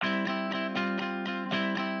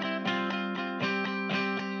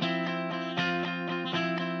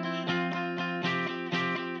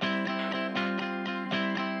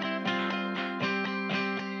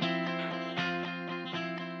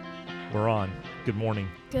We're on. Good morning.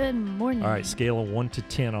 Good morning. All right, scale of 1 to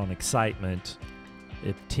 10 on excitement.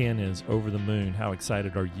 If 10 is over the moon, how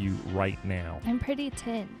excited are you right now? I'm pretty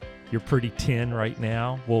 10. You're pretty 10 right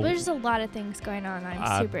now? Well, There's a lot of things going on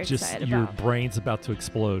I'm super excited your about. brain's about to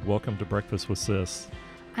explode. Welcome to Breakfast with Sis,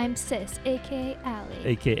 I'm Sis, a.k.a. Allie,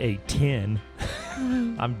 a.k.a. 10.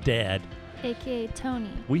 I'm Dad. a.k.a. Tony.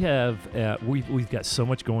 We have, we've got so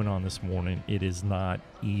much going on this morning. It is not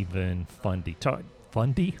even fundy.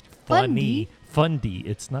 Fundy? Fundy? Fundy.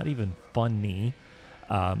 It's not even funny.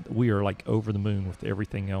 We are like over the moon with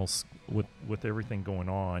everything else, with everything going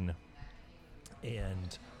on.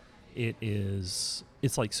 And it's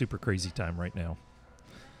like super crazy time right now.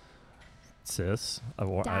 Sis,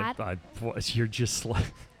 Dad? you're just like,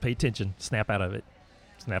 pay attention. Snap out of it.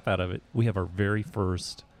 Snap out of it. We have our very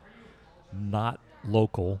first not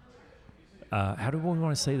local. How do we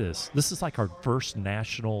want to say this? This is like our first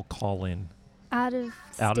national call-in. Out of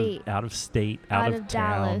state. Out of state, out of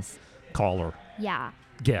town Dallas. caller. Yeah.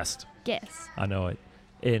 Guest. Guess. I know it.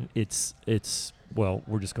 And it's well,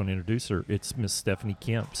 we're just going to introduce her. It's Miss Stephanie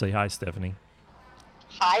Kemp. Say hi, Stephanie.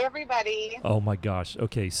 Hi, everybody. Oh, my gosh.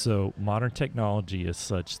 Okay, so modern technology is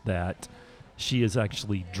such that she is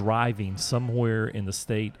actually driving somewhere in the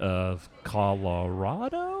state of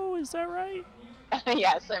Colorado. Is that right?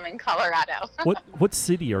 Yes, I'm in Colorado. What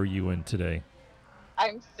city are you in today?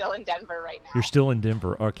 I'm still in Denver right now. You're still in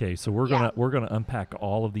Denver. Okay, so we're gonna unpack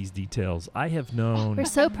all of these details. I have known We're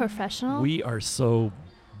so professional. we are so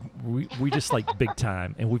we just like big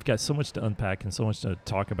time, and we've got so much to unpack and so much to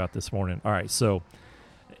talk about this morning. All right, so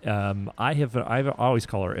I've always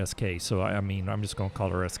call her SK. So I'm just gonna call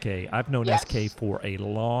her SK. I've known Yes. SK for a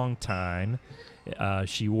long time.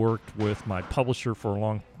 She worked with my publisher for a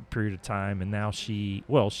long period of time, and now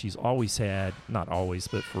she's always had, not always,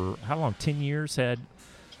 but for how long? 10 years had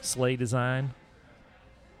Slay Design.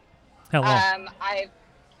 How long? I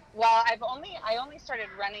only started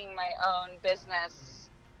running my own business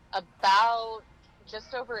about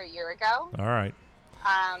just over a year ago. All right.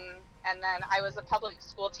 And then I was a public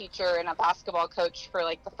school teacher and a basketball coach for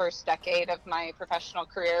like the first decade of my professional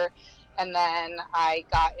career. And then I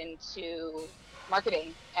got into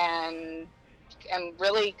marketing and am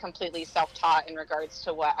really completely self-taught in regards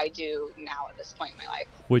to what I do now at this point in my life.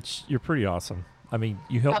 Which you're pretty awesome. I mean,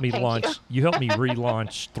 you helped me thank launch. you. You helped me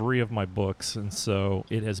relaunch 3 of my books, and so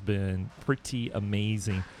it has been pretty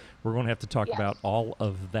amazing. We're going to have to talk Yes. about all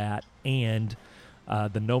of that and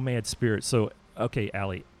the nomad spirit. So, okay,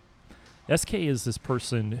 Allie, SK is this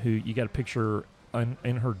person who you got a picture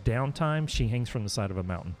in her downtime. She hangs from the side of a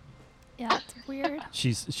mountain. Yeah, it's weird.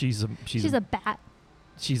 She's She's a bat.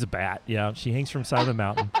 She's a bat, yeah. She hangs from the side of the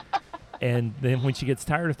mountain. And then when she gets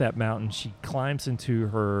tired of that mountain, she climbs into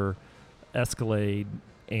her Escalade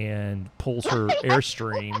and pulls her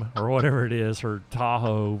Airstream or whatever it is, her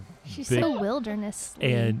Tahoe. She's big- so wilderness.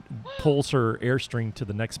 and pulls her Airstream to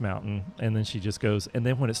the next mountain. And then she just goes. And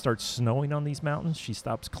then when it starts snowing on these mountains, she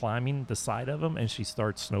stops climbing the side of them and she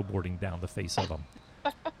starts snowboarding down the face of them.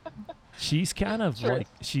 She's kind of Truth. like,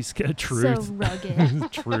 she's got truth. So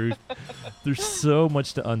rugged. Truth. There's so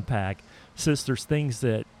much to unpack. Sis, there's things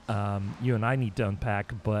that you and I need to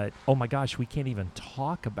unpack, but oh my gosh, we can't even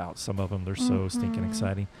talk about some of them. They're so stinking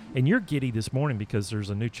exciting. And you're giddy this morning because there's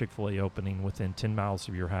a new Chick-fil-A opening within 10 miles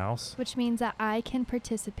of your house. Which means that I can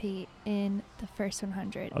participate in the first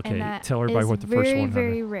 100. Okay, and that tell everybody is what the first 100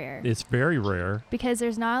 very rare. It's very rare Because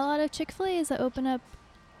there's not a lot of Chick-fil-A's that open up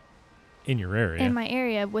in your area. in my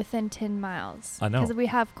area within 10 miles. I know. Because we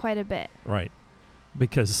have quite a bit. Right.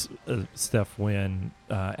 Because, Steph, when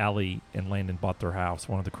Allie and Landon bought their house,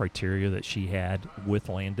 one of the criteria that she had with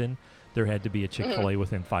Landon, there had to be a Chick-fil-A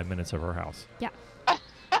within 5 minutes of her house. Yeah.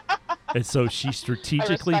 And so she I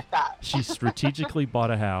strategically respect that. she strategically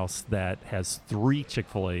bought a house that has 3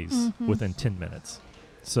 Chick-fil-A's within 10 minutes.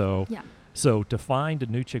 So Yeah. so to find a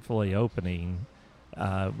new Chick-fil-A opening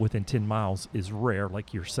within 10 miles is rare,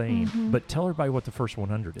 like you're saying. But tell everybody what the first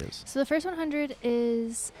 100 is. So the first 100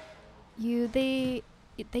 is they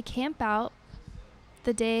camp out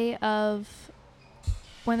the day of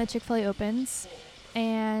when the Chick-fil-A opens,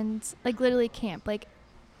 and like literally camp. Like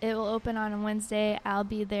it will open on a Wednesday. I'll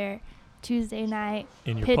be there Tuesday night,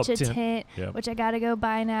 In your pitch pup a tent. tent, Yep. which I gotta go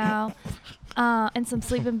buy now, and some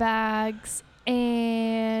sleeping bags.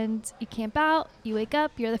 And you camp out. You wake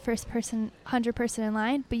up. You're the first 100 person in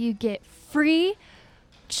line, but you get free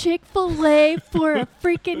Chick-fil-A for a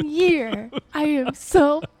freaking year. I am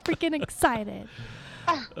so freaking excited.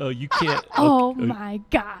 Oh, you can't. Oh okay, my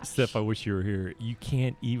gosh. Steph, I wish you were here. You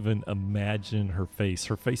can't even imagine her face.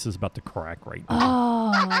 Her face is about to crack right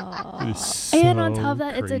now. It Oh. is And on so top of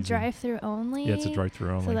that, it's a crazy. drive-through only. Yeah, it's a drive-through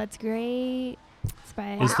only. So that's great. It's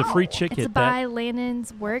by Is the free chicken It's that? by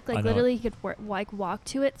Landon's work. I Like know. literally, he could walk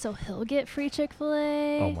to it, so he'll get free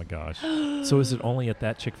Chick-fil-A. Oh my gosh. So is it only at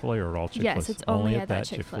that Chick-fil-A or at all Chick-fil-A? Yes, it's only at that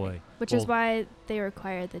Chick-fil-A. Chick-fil-A, which Well, is why they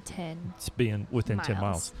require the 10 it's being within 10 miles.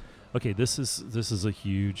 miles. Okay, this is a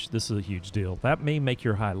huge deal. That may make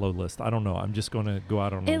your high low list. I don't know. I'm just going to go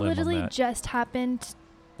out on a It limb literally on that. just happened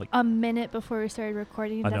Like- a minute before we started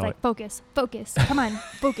recording. I That's know like, it. focus. Come on,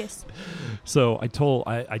 focus. So I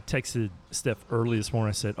texted Steph early this morning.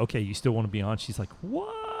 I said, okay, you still want to be on? She's like,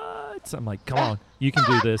 what? So I'm like, come on, you can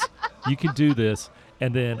do this. You can do this.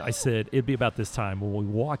 And then I said, it'd be about this time when we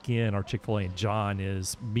walk in our Chick-fil-A and John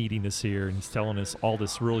is meeting us here and he's telling us all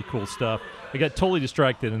this really cool stuff. I got totally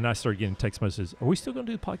distracted and I started getting text messages. Are we still going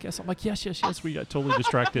to do the podcast? I'm like, yes. We got totally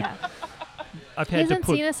distracted. Yeah. I've He had to hasn't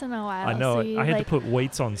put seen us in a while. I know. So you, I had like, to put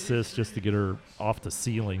weights on Sis just to get her off the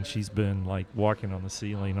ceiling. She's been like walking on the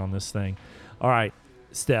ceiling on this thing. All right,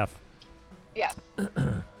 Steph, Yes.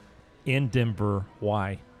 in Denver,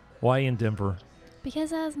 why? Why in Denver?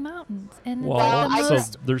 because it has mountains and Well, it's so the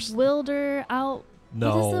most there's wilder out.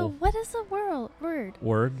 no What is the word?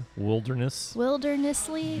 word wilderness.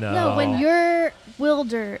 Wildernessly? No. When you're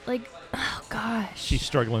like, oh gosh. She's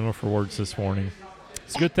struggling with her words this morning.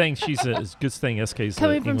 It's a good thing it's a good thing SK's the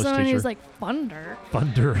coming from English someone teacher. who's like thunder.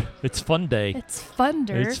 Thunder. It's fun day. It's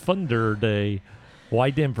thunder. It's Thunder Day.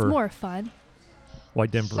 Why Denver? It's more fun. Why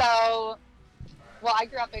Denver? So, well, I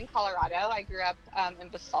grew up in Colorado. I grew up in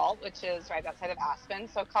Basalt, which is right outside of Aspen.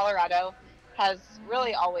 So Colorado has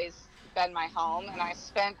really always been my home, and I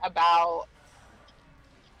spent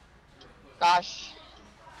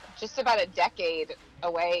just about a decade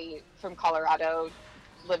away from Colorado,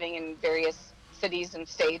 living in various cities and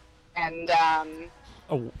states. And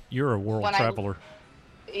Oh, you're a world when traveler.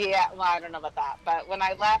 yeah, well, I don't know about that, but when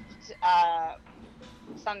I left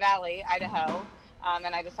Sun Valley, Idaho, and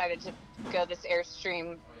I decided to go this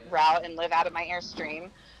Airstream route and live out of my Airstream,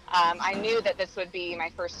 I knew that this would be my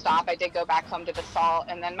first stop. I did go back home to Basalt,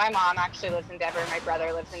 and then my mom actually lives in Denver. My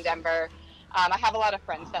brother lives in Denver. I have a lot of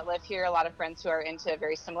friends that live here, a lot of friends who are into a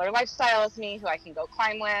very similar lifestyle as me, who I can go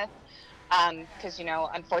climb with. Because,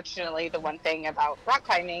 unfortunately, the one thing about rock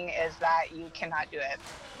climbing is that you cannot do it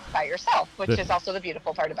by yourself, which is also the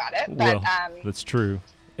beautiful part about it. But, Well, that's true.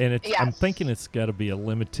 And I'm yes. thinking it's got to be a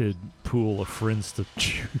limited pool of friends to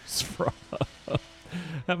choose from.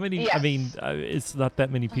 How many? I Yes. mean, it's not that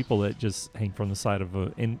many people that just hang from the side of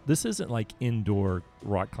a. And this isn't like indoor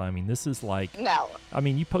rock climbing. This is like. no. I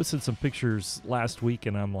mean, you posted some pictures last week,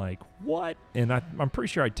 and I'm like, what? And I'm pretty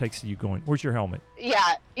sure I texted you going, "Where's your helmet?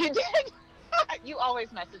 Yeah, you did. You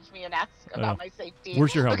always message me and ask about my safety.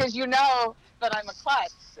 Where's your helmet?" Because you know that I'm a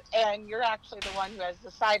klutz, and you're actually the one who has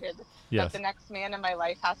decided Yes, that the next man in my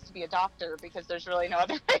life has to be a doctor, because there's really no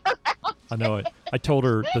other way around. I know it. I told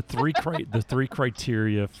her the three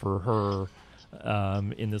criteria for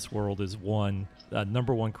her in this world is one.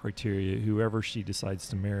 Number one criteria: whoever she decides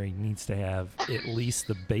to marry needs to have at least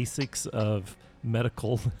the basics of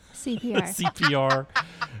medical CPR. CPR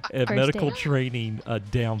and First medical aid. training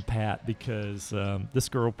down pat, because this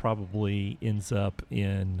girl probably ends up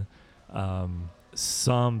in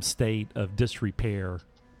some state of disrepair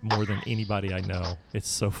more than anybody I know. It's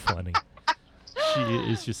so funny. She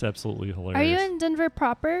is just absolutely hilarious. Are you in Denver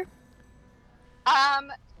proper?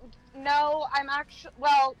 No, I'm actually,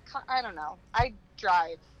 well, I don't know. I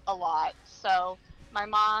drive a lot. So my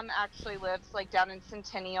mom actually lives like down in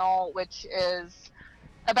Centennial, which is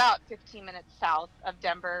about 15 minutes south of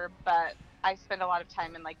Denver, but I spend a lot of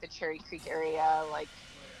time in like the Cherry Creek area. Like,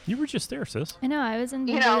 You were just there, sis. I know. I was in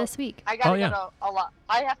You Denver know, this week. I gotta Oh, yeah. go to a lot.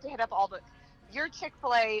 I have to hit up your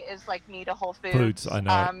Chick-fil-A is like me to Whole Foods. Foods, I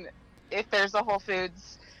know it. If there's a Whole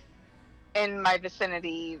Foods in my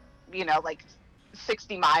vicinity, like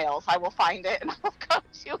 60 miles, I will find it and I will go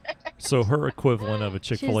to it. So her equivalent of a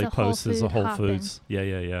Chick-fil-A a Whole post is a Food Whole hoppin'. Foods.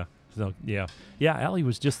 Yeah. So yeah. Allie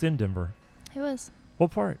was just in Denver. It was.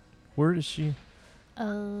 What part? Where is she?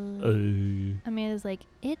 Amanda's like,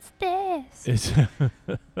 it's this. It's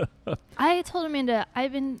I told Amanda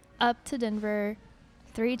I've been up to Denver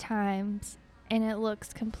 3 times and it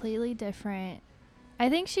looks completely different. I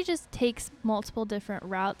think she just takes multiple different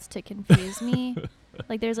routes to confuse me.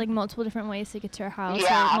 Like there's like multiple different ways to get to her house,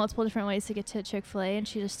 Yeah. or multiple different ways to get to Chick-fil-A, and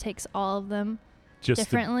she just takes all of them just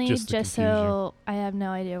differently, to just confuse you. so I have no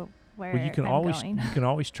idea where Well, you can I'm always going. you can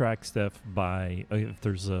always track Steph by if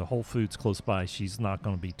there's a Whole Foods close by. She's not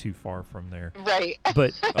going to be too far from there. Right.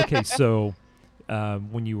 But okay, so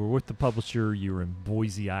when you were with the publisher, you were in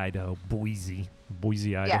Boise, Idaho. Boise,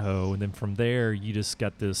 Idaho. And then from there, you just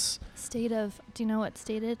got this State of, do you know what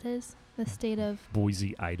state it is? The state of,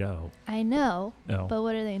 Boise, Idaho. I know, Oh. but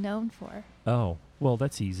what are they known for? Oh, well,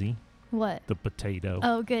 that's easy. What? The potato.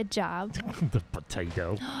 Oh, good job. The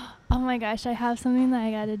potato. Oh my gosh, I have something that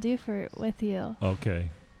I got to do with you. Okay.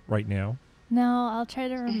 Right now? No, I'll try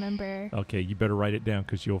to remember. Okay, you better write it down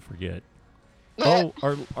because you'll forget. Oh,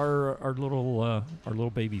 our little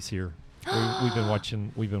baby's here. We've been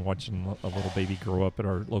watching a little baby grow up at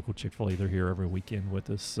our local Chick-fil-A. They're here every weekend with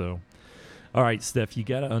us. So, all right, Steph, you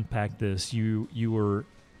got to unpack this. You were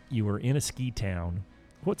in a ski town.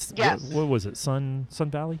 What was it? Sun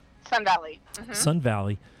Valley. Sun Valley. Mm-hmm. Sun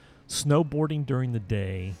Valley. Snowboarding during the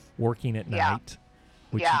day, working at night.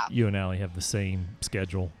 Which you and Allie have the same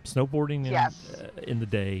schedule. Snowboarding in the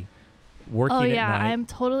day, working at night. I'm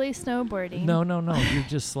totally snowboarding. No. You're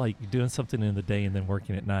just like doing something in the day and then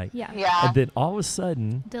working at night. Yeah. And then all of a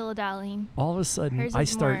sudden, dilly-dallying. I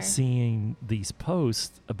start seeing these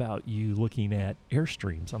posts about you looking at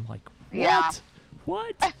Airstreams. I'm like, what?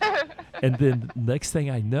 What? And then next thing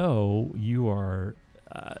I know, you're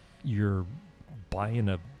buying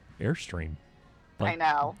a Airstream. Like I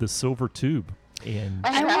know. the silver tube. And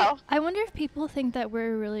I know. I wonder if people think that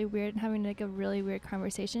we're really weird and having like a really weird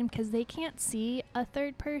conversation because they can't see a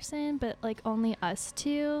third person, but like only us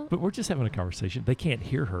two. But we're just having a conversation. They can't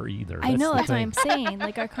hear her either. I know, that's the what thing. I'm saying.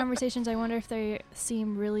 Like our conversations, I wonder if they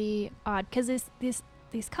seem really odd because these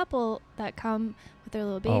couple that come with their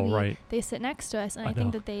little baby, they sit next to us, and I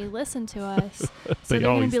think that they listen to us. So they're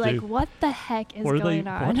going to be like, what the heck is going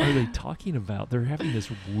on? What are they talking about? They're having this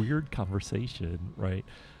weird conversation, right?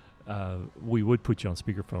 We would put you on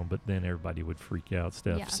speakerphone, but then everybody would freak out,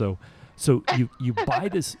 Steph. Yeah. So you buy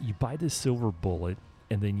this silver bullet,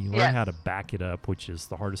 and then you learn how to back it up, which is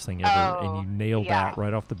the hardest thing ever, and you nail that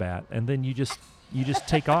right off the bat, and then you just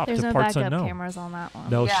take off There's to no parts backup unknown. cameras on that one.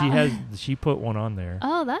 No, she put one on there.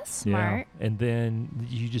 Oh, that's smart. Yeah, and then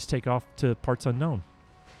you just take off to parts unknown.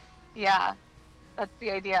 Yeah, that's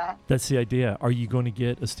the idea. That's the idea. Are you going to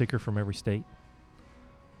get a sticker from every state?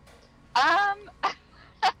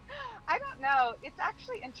 I don't know. It's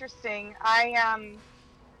actually interesting. I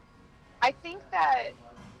think that,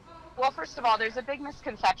 well, first of all, there's a big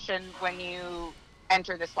misconception when you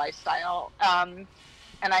enter this lifestyle. And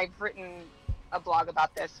I've written a blog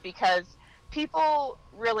about this because people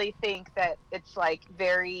really think that it's like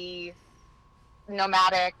very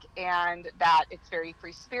nomadic and that it's very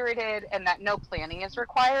free-spirited and that no planning is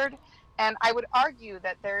required. And I would argue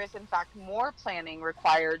that there is, in fact, more planning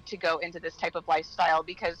required to go into this type of lifestyle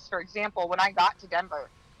because, for example, when I got to Denver,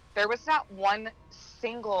 there was not one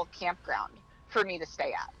single campground for me to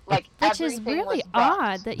stay at. Like, which is really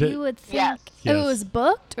odd that you would think it was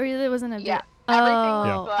booked or it wasn't a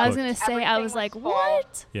I was going to say, I was like,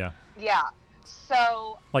 what? Yeah. Yeah.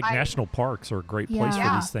 So national parks are a great place for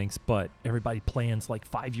these things, but everybody plans like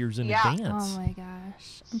 5 years in advance. Oh my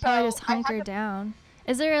gosh. I'm probably just hunkered down.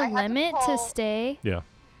 Is there a limit to stay? Yeah.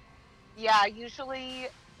 Yeah, usually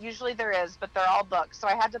there is, but they're all booked. So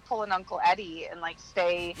I had to pull an Uncle Eddie and like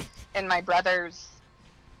stay in my brother's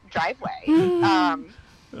driveway,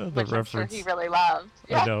 which I'm sure he really loved.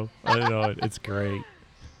 Yeah. I know. It's great.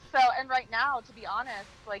 So, and right now, to be honest,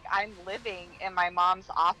 like I'm living in my mom's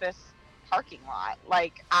office parking lot.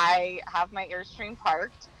 Like I have my Airstream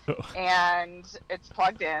parked and it's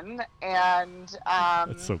plugged in, and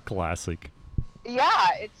that's so classic. Yeah,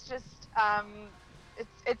 it's just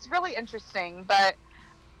it's really interesting. But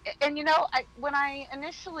when I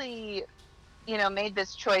initially made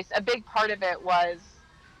this choice, a big part of it was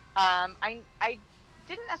I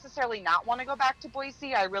didn't necessarily not want to go back to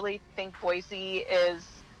Boise. I really think Boise is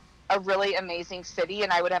a really amazing city,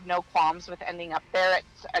 and I would have no qualms with ending up there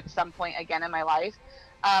at some point again in my life.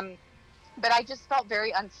 But I just felt very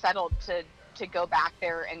unsettled to go back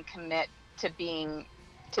there and commit to being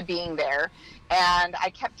there. And I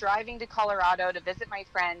kept driving to Colorado to visit my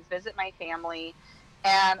friends, visit my family.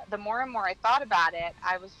 And the more and more I thought about it,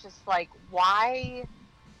 I was just like, why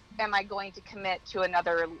am I going to commit to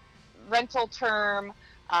another rental term?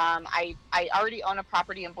 I already own a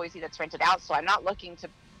property in Boise that's rented out, so I'm not looking to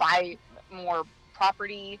buy more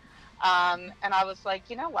property. And I was like,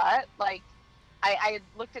 you know what? Like, I had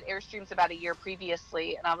looked at Airstreams about a year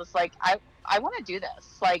previously, and I was like, I want to do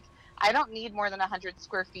this. Like, I don't need more than 100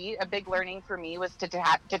 square feet. A big learning for me was to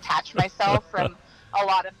detach myself from a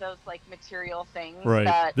lot of those like material things.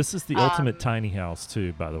 Right. This is the ultimate tiny house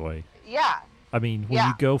too, by the way. Yeah. I mean, when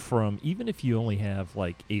you go from, even if you only have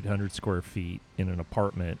like 800 square feet in an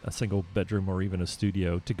apartment, a single bedroom or even a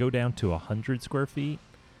studio, to go down to 100 square feet,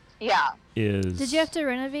 Yeah. is. Did you have to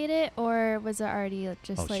renovate it, or was it already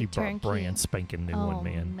just Oh, like she brought turnkey? brand spanking new one,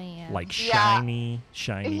 man. Man. Like Yeah. shiny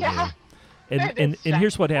Yeah. new. And It and, is and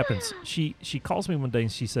here's what shiny. happens. She calls me one day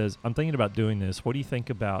and she says, "I'm thinking about doing this. What do you think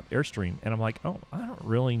about Airstream?" And I'm like, "Oh, I don't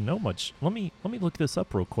really know much. Let me look this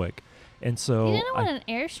up real quick." And so You didn't know what an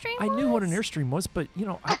Airstream I was? knew what an Airstream was, but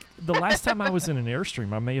the last time I was in an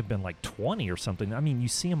Airstream, I may have been like 20 or something. I mean, you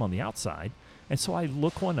see them on the outside, and so I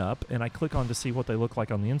look one up and I click on to see what they look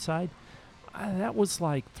like on the inside. That was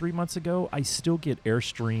like 3 months ago. I still get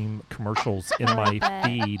Airstream commercials in my bet.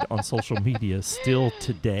 feed on social media still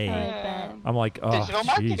today. I bet. I'm like, oh, Digital jeez.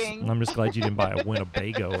 marketing. I'm just glad you didn't buy a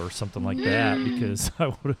Winnebago or something like that because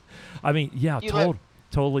I would. I mean, yeah, You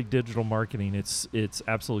totally digital marketing. It's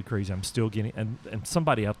absolutely crazy. I'm still getting, and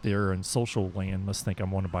somebody out there in social land must think I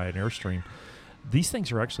want to buy an Airstream. These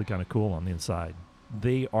things are actually kind of cool on the inside.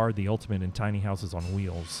 They are the ultimate in tiny houses on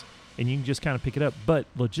wheels, and you can just kind of pick it up. But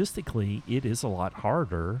logistically, it is a lot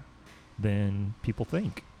harder than people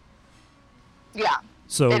think. Yeah.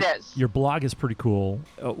 So It is. your blog is pretty cool.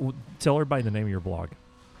 Tell everybody the name of your blog.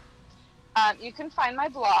 You can find my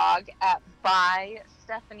blog at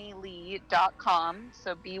bystephanielee.com.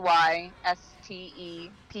 So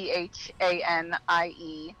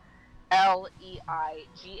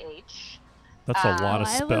BYSTEPHANIELEIGH. That's a lot of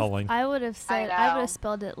Oh, spelling. I would have said I I would know. have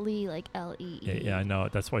spelled it Lee like Lee. Yeah, I know.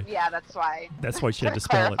 That's why. Yeah, that's why. That's why she had to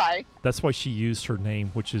spell it. Clarify. That's why she used her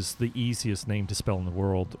name, which is the easiest name to spell in the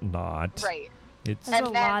world. Not. Right. It's There's a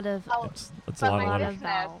And then- lot of oh, it's a But lot of my letters.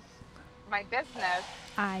 vowels. business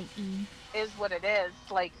IE. is what it is,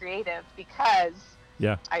 Slay Creative, because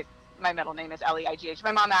Yeah. my middle name is Leigh.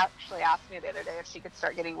 My mom actually asked me the other day if she could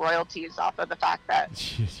start getting royalties off of the fact that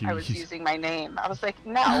I was using my name. I was like,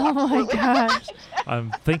 no, Oh my absolutely not. gosh.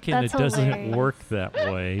 I'm thinking it That's doesn't hilarious. work that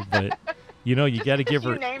way, but you got to give You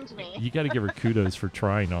her. named me. You got to give her kudos for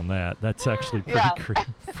trying on that. That's actually pretty Yeah.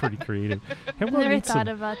 pretty creative. Never thought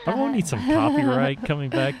about that. Everyone needs some copyright coming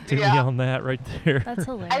back to me Yeah. on that right there. That's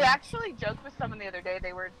hilarious. I actually joked with someone the other day.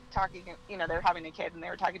 They were talking, they were having a kid and they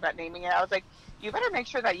were talking about naming it. I was like, you better make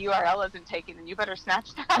sure that URL isn't taken and you better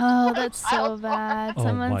snatch that. Oh, that's so Child bad. Oh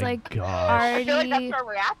Someone's my like gosh. I feel like that's already where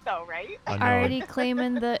we're at, though, right? I know. already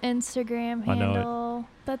claiming the Instagram I know it. handle.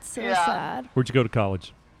 That's so Yeah. sad. Where'd you go to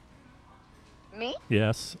college? Me?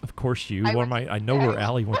 Yes, of course you. I Where went I know where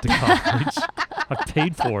Allie went to college. I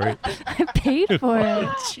paid for it. I paid for it.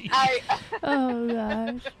 Jeez. I Oh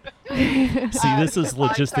gosh. See, this is well,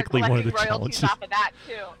 I start logistically one of the collecting royalties challenges. off of that,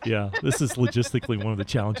 too. Yeah, this is logistically one of the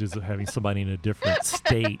challenges of having somebody in a different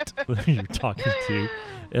state that you're talking to.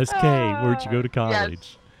 SK, where'd you go to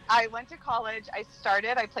college? I went to college. I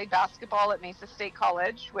played basketball at Mesa State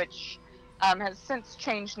College, which has since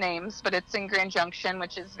changed names, but it's in Grand Junction,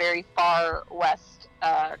 which is very far west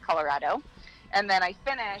Colorado. And then I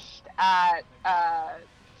finished at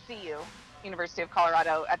CU, University of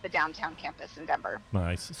Colorado, at the downtown campus in Denver.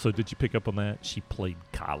 Nice. So did you pick up on that? She played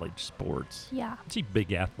college sports. Yeah. She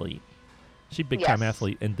big athlete. She big time Yes.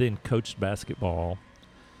 athlete, and then coached basketball.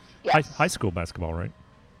 Yes. High school basketball, right?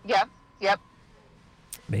 Yep.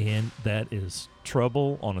 Man, that is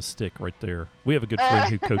trouble on a stick right there. We have a good friend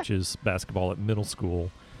who coaches basketball at middle school,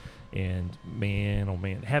 and man, oh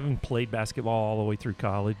man, having played basketball all the way through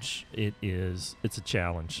college, it's a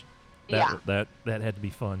challenge. That had to be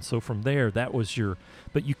fun. So from there, that was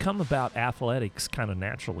but you come about athletics kind of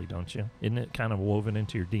naturally, don't you? Isn't it kind of woven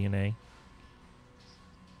into your DNA?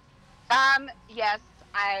 Yes.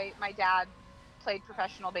 My dad played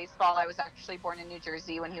professional baseball. I was actually born in New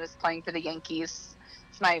Jersey when he was playing for the Yankees.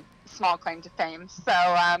 It's my small claim to fame. So,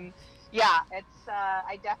 it's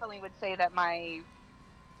I definitely would say that my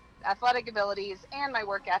athletic abilities and my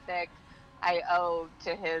work ethic I owe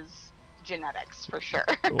to his genetics for sure.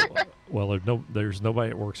 Well, there's nobody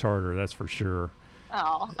that works harder, that's for sure.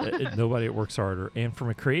 Oh. Nobody that works harder. And from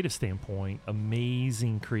a creative standpoint,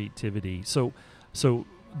 amazing creativity. So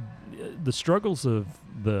the struggles of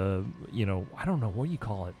the, I don't know, what do you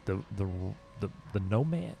call it? The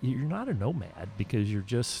nomad. You're not a nomad because you're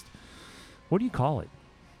just, what do you call it?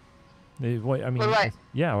 What?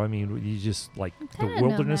 Yeah, I mean, you just like the Kinda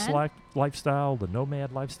wilderness nomad. lifestyle, the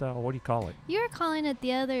nomad lifestyle. What do you call it? You were calling it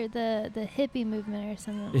the hippie movement or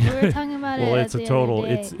something. We were talking about Well, it. it's the a total.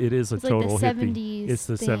 Other day. It is a It's total like the hippie. 70s. It's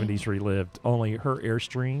the thing. 70s relived. Only her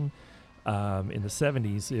Airstream, in the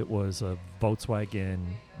 70s, it was a Volkswagen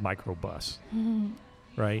microbus, Mhm.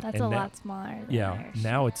 right? That's And a now- lot smaller. Than Yeah, ours.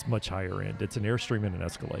 now it's much higher end. It's an Airstream and an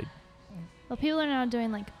Escalade. Well, people are now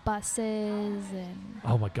doing like buses and.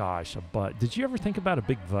 Oh my gosh, a bus. Did you ever think about a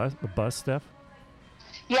big bus, Steph?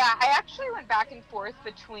 Yeah, I actually went back and forth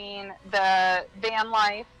between the van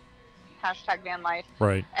life #van life,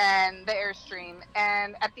 Right. and the Airstream.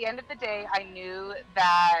 And at the end of the day, I knew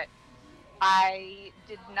that I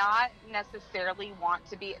did not necessarily want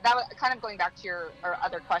to be, that was kind of going back to your or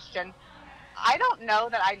other question. I don't know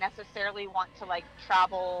that I necessarily want to like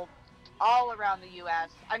travel all around the US.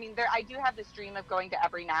 I mean, I do have this dream of going to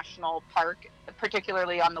every national park,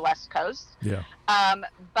 particularly on the West Coast. Yeah.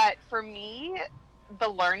 But for me, the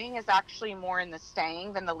learning is actually more in the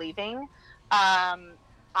staying than the leaving.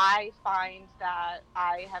 I find that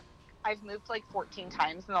I've moved like 14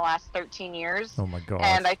 times in the last 13 years. Oh my gosh.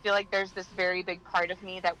 And I feel like there's this very big part of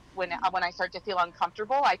me that when I start to feel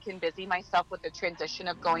uncomfortable, I can busy myself with the transition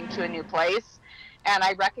of going to a new place. And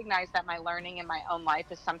I recognize that my learning in my own life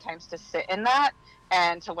is sometimes to sit in that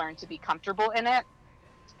and to learn to be comfortable in it.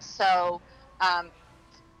 So,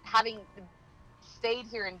 having stayed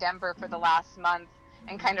here in Denver for the last month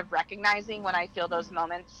and kind of recognizing when I feel those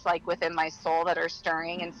moments like within my soul that are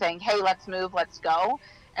stirring and saying, hey, let's move, let's go.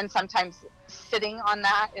 And sometimes sitting on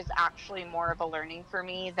that is actually more of a learning for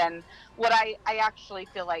me than what I actually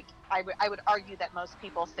feel like. I would argue that most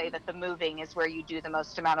people say that the moving is where you do the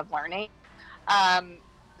most amount of learning.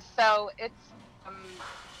 So it's,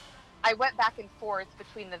 I went back and forth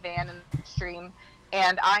between the van and the stream,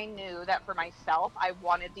 and I knew that for myself, I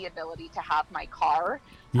wanted the ability to have my car.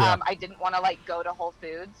 Yeah. I didn't want to like go to Whole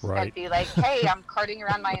Foods Right. and be like, hey, I'm carting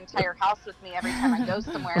around my entire house with me every time I go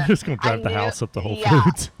somewhere. I'm just going to drive I the knew- house up to Whole yeah,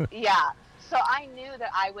 Foods. Yeah. So I knew that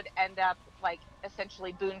I would end up like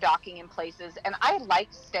essentially boondocking in places, and I like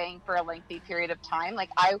staying for a lengthy period of time. Like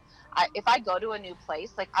I if I go to a new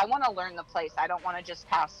place, like I want to learn the place. I don't want to just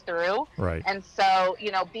pass through. Right. And so,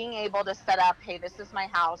 being able to set up, hey, this is my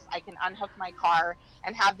house. I can unhook my car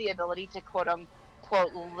and have the ability to quote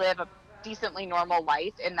unquote live a decently normal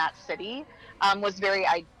life in that city was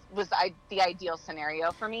the ideal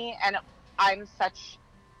scenario for me. And I'm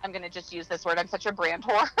going to just use this word. I'm such a brand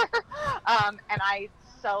whore. And I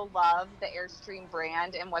so love the Airstream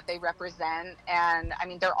brand and what they represent. And I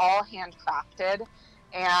mean, they're all handcrafted,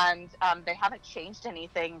 and they haven't changed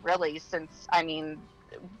anything really since,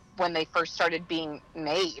 when they first started being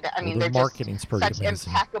made. I mean, their they're marketing's just pretty such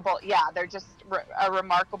amazing. impeccable. Yeah, they're just a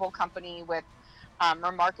remarkable company with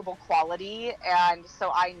remarkable quality. And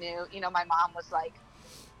so I knew, my mom was like,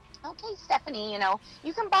 okay, Stephanie,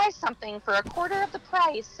 you can buy something for a quarter of the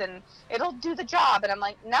price and it'll do the job. And I'm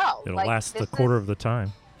like, no. It'll like, last this a quarter is- of the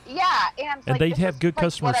time. Yeah, and they this have is, good like,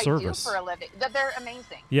 customer what I do service. for a living. They're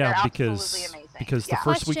amazing. Yeah, They're because absolutely amazing. because the Yeah.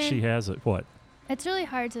 first week she Question. has it, what? It's really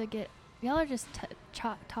hard to get. Y'all are just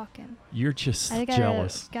talking. You're just I gotta,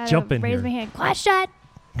 jealous. Gotta Jump in raise here. my hand. Question.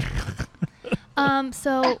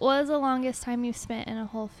 So what was the longest time you've spent in a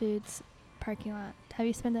Whole Foods parking lot? Have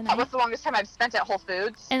you spent the night What's the longest time I've spent at Whole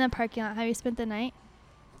Foods? in the parking lot? Have you spent the night?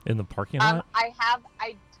 In the parking lot?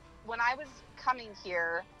 When I was coming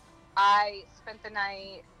here, I spent the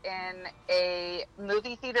night in a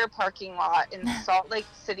movie theater parking lot in Salt Lake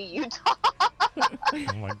City, Utah.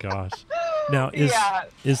 Oh my gosh. Now Yeah.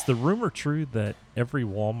 is the rumor true that every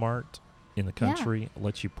Walmart in the country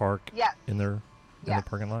lets you park Yes. in the Yes.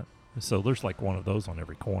 parking lot? So there's like one of those on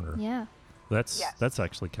every corner. Yeah. Yes. That's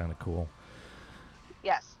actually kind of cool.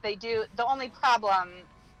 Yes, they do. The only problem,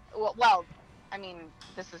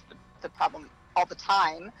 this is the problem all the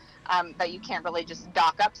time, that you can't really just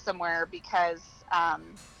dock up somewhere because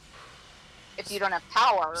if you don't have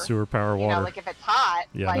power, Sewer, power, water. like if it's hot,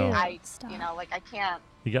 Yeah, like no. Stop. I can't.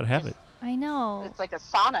 You got to have it. I know. It's like a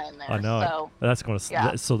sauna in there. I know. So That's going to.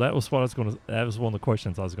 Yeah. So that was what I was going to. That was one of the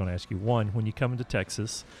questions I was going to ask you. One, when you come into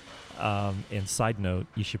Texas, and side note,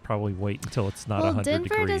 you should probably wait until it's not well, 100 Denver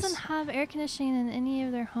degrees. doesn't have air conditioning in any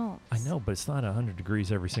of their homes. I know, but it's not 100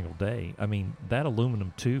 degrees every single day. I mean, that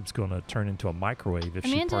aluminum tube's going to turn into a microwave if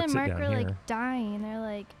she Amanda parks and Mark it down are here like dying. They're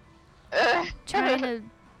like ugh. trying to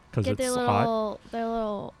because get it's their hot.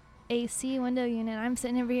 little AC window unit. I'm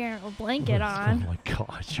sitting over here with a blanket Oh on. my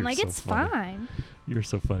gosh, I'm you're like, so it's funny. fine. You're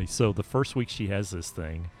so funny. So the first week she has this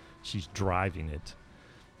thing, she's driving it,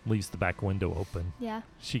 leaves the back window open. Yeah.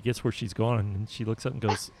 She gets where she's going, and she looks up and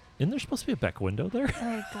goes, "Isn't there supposed to be a back window there?"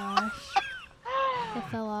 Oh gosh. It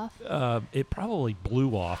fell off. It probably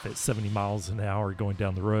blew off at 70 miles an hour going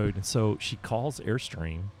down the road, and so she calls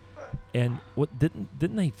Airstream, and what didn't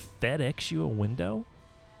they FedEx you a window?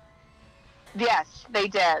 Yes, they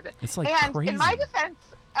did. It's like And crazy. in my defense,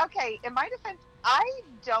 I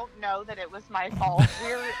don't know that it was my fault.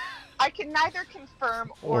 I can neither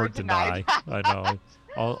confirm or deny that. I know.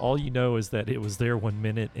 All you know is that it was there 1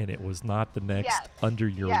 minute and it was not the next Yes. under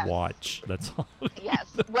your Yes. watch. That's all. Yes,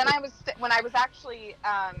 when I was actually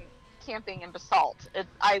camping in Basalt,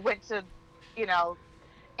 I went to,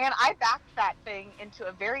 And I backed that thing into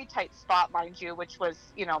a very tight spot, mind you, which was,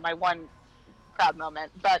 my one proud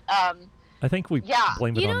moment. But I think we yeah,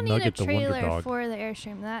 blame it You on don't need a Nugget the Wonder trailer Dog. for the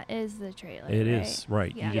Airstream. That is the trailer. It right? is,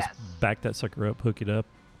 right. Yeah. You just Yes. back that sucker up, hook it up,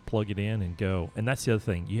 plug it in, and go. And that's the other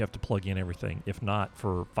thing. You have to plug in everything. If not,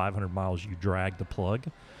 for 500 miles, you drag the plug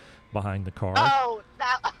behind the car, oh,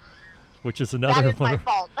 which is that another is one my of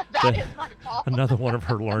fault. That is my fault. another one of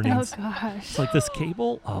her Oh learnings. gosh. It's like this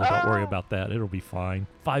cable. Oh, don't worry Oh. about that. It'll be fine.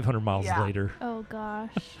 500 miles Yeah. later. Oh gosh.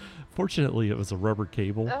 Fortunately, it was a rubber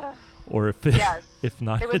cable, Ugh, or if it, yes. if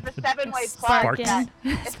not, It was the 7-way Spark plug that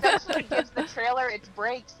in. essentially gives the trailer its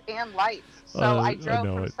brakes and lights. So I I drove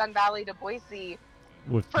know from it. Sun Valley to Boise.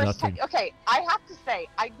 with First nothing. time, okay, I have to say,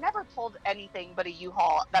 I never pulled anything but a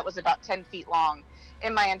U-Haul that was about 10 feet long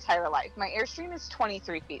in my entire life. My Airstream is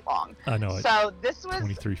 23 feet long. I know it. So this was,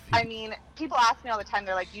 23 feet. I mean, people ask me all the time,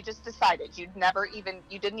 they're like, you just decided, you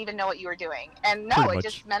didn't even know what you were doing. And no, Pretty it much.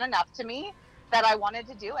 just meant enough to me that I wanted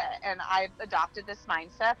to do it. And I've adopted this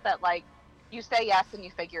mindset that, like, you say yes and you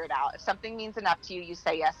figure it out. If something means enough to you, you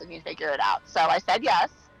say yes and you figure it out. So I said yes,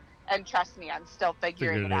 and trust me, I'm still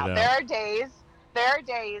figuring it out. There are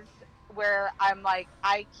days where I'm like,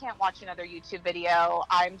 I can't watch another YouTube video.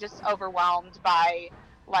 I'm just overwhelmed by,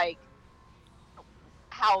 like,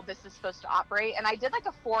 how this is supposed to operate. And I did like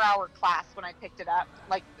a 4-hour class when I picked it up.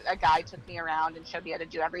 Like, a guy took me around and showed me how to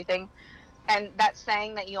do everything. And that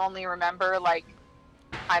saying that you only remember, like,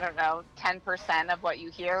 I don't know, 10% of what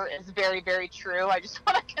you hear is very, very true. I just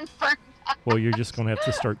want to confirm that. Well, you're just going to have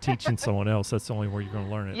to start teaching someone else. That's the only way you're going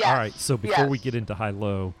to learn it. Yes, All right. So before we yes. get into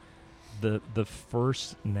high-low, the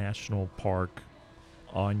first national park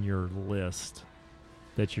on your list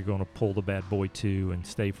that you're going to pull the bad boy to and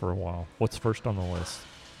stay for a while, what's first on the list?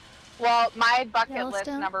 Well, my bucket list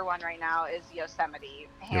Yellowstone? number one right now is Yosemite.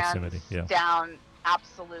 Hands Yosemite, yeah. down,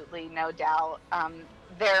 absolutely, no doubt.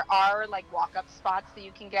 There are, like, walk-up spots that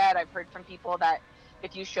you can get. I've heard from people that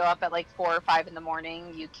if you show up at like 4 or 5 in the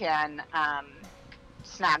morning, you can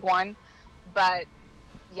snag one. But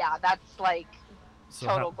yeah, that's like So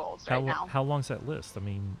total goals right now. How long's that list? I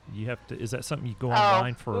mean, you have to. Is that something you go Oh,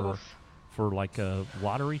 online for oof. like a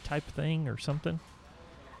lottery type thing or something?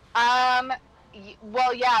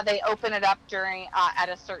 Well, yeah, they open it up during at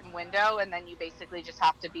a certain window, and then you basically just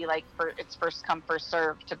have to be like, it's first come first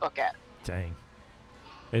serve to book it. Dang.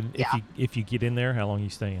 And Yeah. if you get in there, how long are you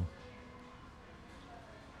staying?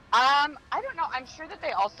 I don't know. I'm sure that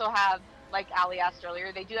they also have, like Ali asked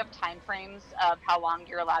earlier, they do have time frames of how long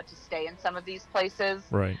you're allowed to stay in some of these places.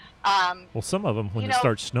 Right. Well, some of them, when You it know-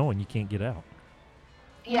 starts snowing, you can't get out.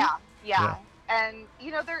 Yeah. Yeah. And,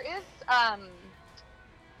 there is,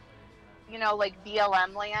 like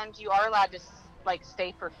BLM land, you are allowed to, like,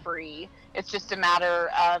 stay for free. It's just a matter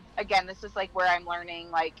of, again, this is, like, where I'm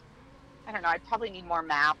learning, like, I don't know, I probably need more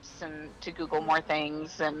maps and to Google more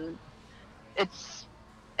things, and it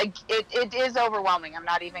is overwhelming. I'm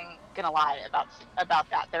not even going to lie about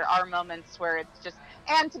that. There are moments where it's just,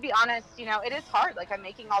 and to be honest, it is hard. Like, I'm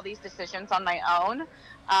making all these decisions on my own.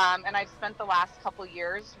 And I've spent the last couple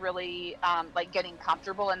years really, like, getting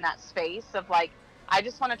comfortable in that space of, like, I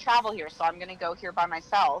just want to travel here, so I'm going to go here by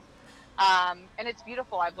myself. And it's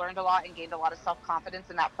beautiful. I've learned a lot and gained a lot of self-confidence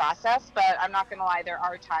in that process. But I'm not going to lie, there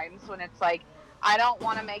are times when it's like, I don't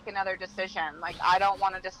want to make another decision. Like, I don't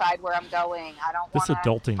want to decide where I'm going. I don't This want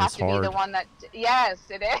adulting have is to be hard. the one that. Yes,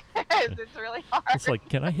 it is. It's really hard. It's like,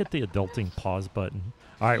 can I hit the adulting pause button?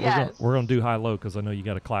 All right, Yes. we're gonna do high-low because I know you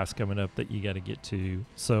got a class coming up that you got to get to.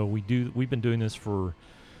 So we've been doing this for,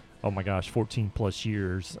 oh my gosh, 14 plus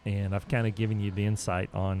years, and I've kind of given you the insight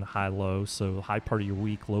on high-low. So high part of your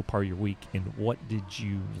week, low part of your week, and what did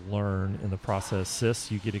you learn in the process? Sis,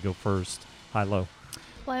 you get to go first. High-low.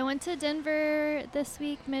 Well, I went to Denver this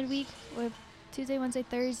week, midweek, with Tuesday, Wednesday,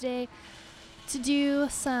 Thursday, to do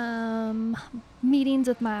some meetings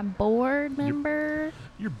with my board member.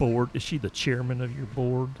 Your board, is she the chairman of your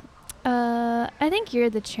board? I think you're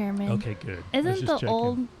the chairman. Okay, good. I was Isn't just the checking.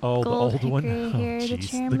 old the gold old one? gray hair the jeez.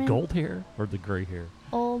 chairman? The gold hair or the gray hair?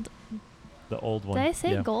 Old. The old one. Did I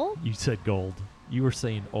say Yeah. gold? You said gold. You were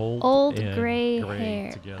saying old. Old and gray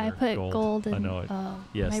hair. together. I put gold in. I know it. Oh,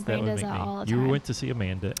 Yes, my that brain would does make that me. all the You time. went to see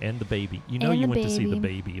Amanda and the baby. You know And you the went to see the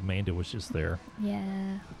baby. baby. Amanda was just there.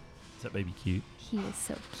 Yeah, Is that baby cute? he is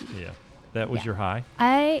so cute. Yeah. That was Yeah. your high?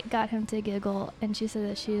 I got him to giggle, and she said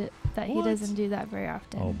that he What? doesn't do that very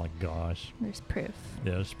often. Oh my gosh. There's proof.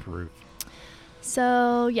 There's proof.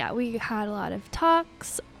 So yeah, we had a lot of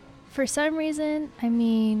talks. For some reason, I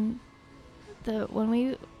mean, when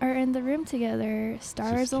we are in the room together,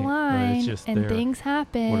 stars can't- right, align it's just and there. things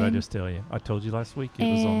happen. What did I just tell you? I told you last week. It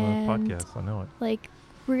was on the And- podcast. I know it. Like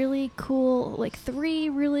really cool, like 3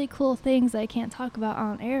 really cool things that I can't talk about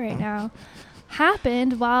on air right now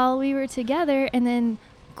happened while we were together, and then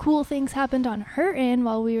cool things happened on her end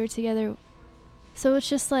while we were together. So it's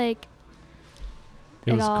just like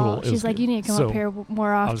It was all, cool. It she's was like, good. you need to come So, up here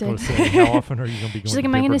more often. I was going to say, how often are you going to be going She's like, to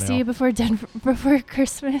am I Denver going to see now? you before before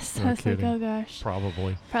Christmas? No I was kidding. like, oh gosh,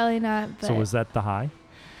 Probably. probably not. But So was that the high?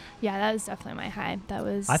 yeah, that was definitely my high. That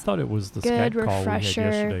was. I thought it was the good Skype call refresher. we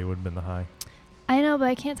had yesterday would have been the high. I know, but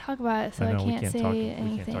I can't talk about it, so I know, I we can't can't say talk. anything.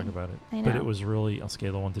 We can't talk about it. I But know. it was really, on a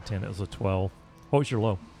scale of 1 to 10, it was a 12. What was your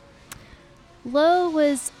low? Low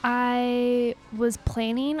was I was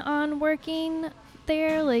planning on working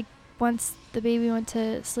there, like once the baby went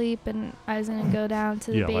to sleep and I was going to go down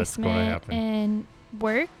to the Yeah, that's gonna basement happen. and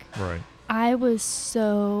work. Right. I was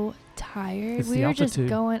so tired. It's We the were just altitude.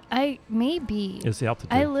 going, maybe. It's the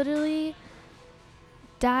altitude. I literally,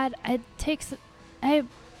 Dad, I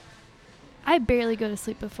barely go to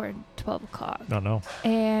sleep before 12 o'clock. No, no.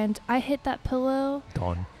 And I hit that pillow,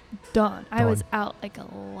 Gone. done. I was Done. out like a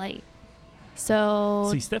light. So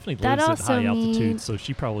See, Stephanie that lives at also high altitude, means- so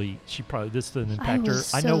she probably this didn't I impact her.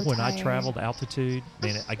 was I know so when I tired. traveled altitude,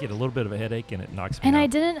 man, I get a little bit of a headache and it knocks me and out. I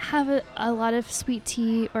didn't have a lot of sweet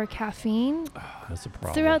tea or caffeine That's a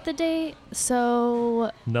problem. throughout the day.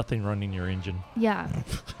 So Nothing running your engine. yeah.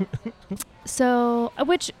 So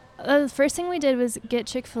the first thing we did was get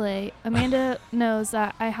Chick-fil-A. Amanda knows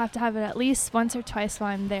that I have to have it at least once or twice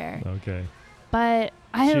while I'm there. Okay. But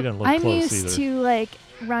She didn't look I'm close used either. to like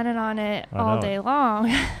running on it I all know. day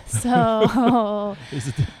long. So Is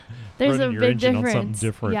it there's a running your big engine on something difference.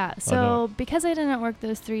 different. Yeah. I know. So because I didn't work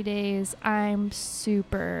those 3 days, I'm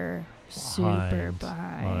super behind.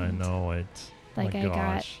 I know it. Like My I got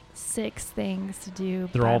gosh. 6 things to do.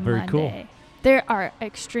 They're by all very cool. Monday. They are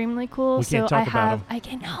extremely cool. We so can't talk I about have. 'em. I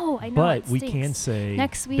can know. I know. But it we stinks. can say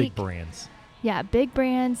Next big week- brands. Yeah, big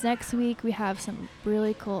brands. Next week we have some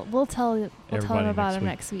really cool. We'll tell them Everybody about next them week.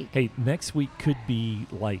 next week. Hey, next week could be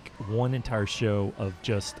like one entire show of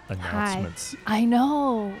just announcements. I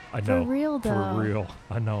know. I know. For real though. For real.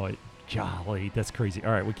 I know it. Golly, that's crazy.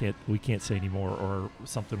 All right, we can't say anymore or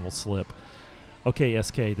something will slip. Okay,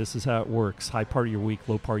 SK, this is how it works. High part of your week,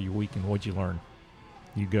 low part of your week, and what'd you learn?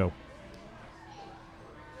 You go.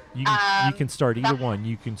 You can start either one.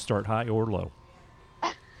 You can start high or low.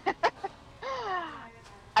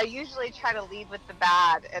 I usually try to lead with the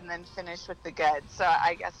bad and then finish with the good. So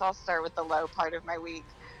I guess I'll start with the low part of my week.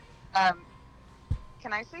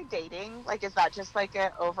 Can I say dating? Like, is that just like an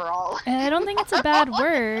overall? And I don't think it's a bad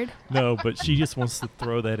word. No, but she just wants to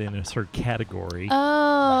throw that in as her category.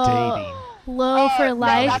 Oh. Dating. Low for No,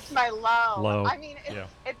 life. that's my low. Low. I mean, it's, Yeah.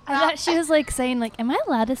 it's I not. thought she was like saying like, am I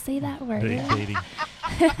allowed to say that word? Dating.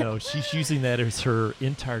 No, she's using that as her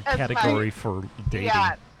entire That's category right. for dating.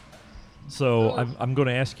 Yeah. So Ooh. I'm going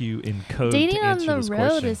to ask you in code Dating to on answer the this road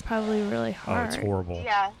question. is probably really Oh, hard. it's horrible.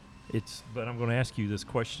 Yeah. But I'm going to ask you this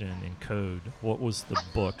question in code. What was the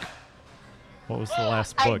book? What was the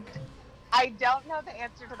last I- book? I don't know the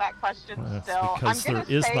answer to that question That's still. because I'm there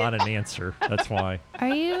gonna is say not an answer. That's why. Are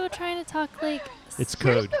you trying to talk like? It's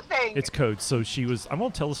Here's code. the thing. It's code. So she was. I'm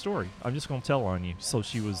going to tell the story. I'm just going to tell on you. So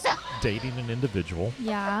she was dating an individual,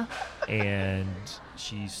 Yeah. and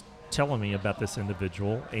she's telling me about this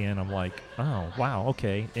individual, and I'm like, oh wow,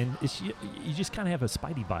 okay. And you just kind of have a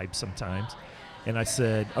Spidey vibe sometimes. And I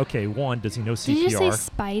said, okay, one, does he know CPR? Did you say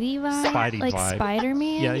Spidey vibe? Spidey like vibe.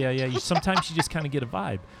 Spider-Man? Yeah. Sometimes you just kind of get a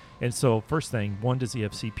vibe. And so, first thing, one, does he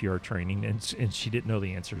have CPR training? And she didn't know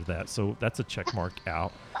the answer to that. So that's a check mark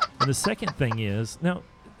out. And the second thing is, now,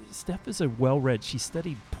 Steph is a well-read. She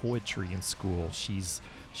studied poetry in school. She's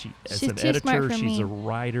as She's an too smart editor, for she's me. a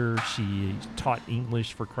writer. She taught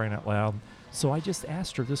English, for crying out loud. So I just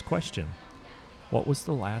asked her this question: what was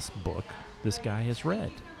the last book this guy has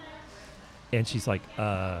read? And she's like,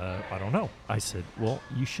 I don't know. I said, well,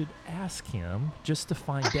 you should ask him just to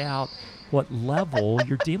find out what level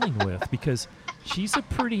you're dealing with, because Steph's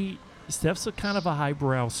a kind of a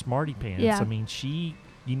highbrow smarty pants. Yeah. I mean,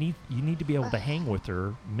 you need to be able to hang with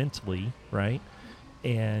her mentally, right?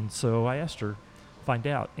 And so I asked her, find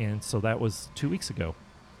out. And so that was 2 weeks ago.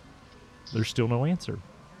 There's still no answer.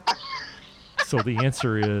 So the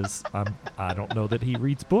answer is, I don't know that he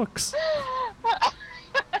reads books.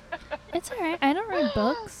 It's all right. I don't read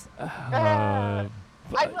books.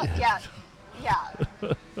 Yeah.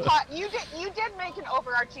 You did make an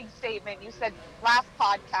overarching statement. You said last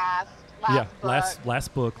podcast,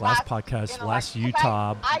 last book, last podcast, intellect. last 'Cause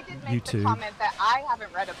YouTube. I did make the YouTube. comment that I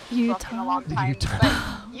haven't read a book in a long time. YouTube.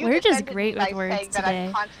 But you We're just defended great me with by words saying that today.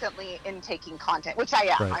 I'm constantly intaking content, which I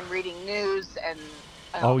am. Right. I'm reading news and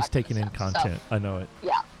all Always that kind of taking in stuff. content. I know it. So,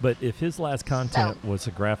 yeah. But if his last content was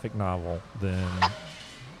a graphic novel, then,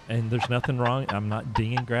 and there's nothing wrong. I'm not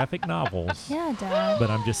dinging graphic novels. Yeah, Dad. But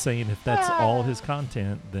I'm just saying if that's all his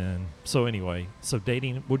content, then. So anyway, so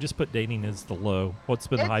dating, we'll just put dating as the low. What's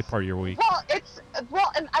been the high part of your week?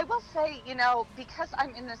 Well, and I will say, because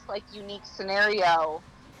I'm in this like unique scenario,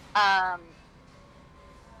 I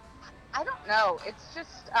don't know. It's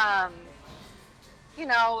just,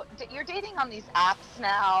 you're dating on these apps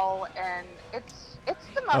now, and it's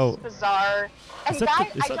the most bizarre. And is that I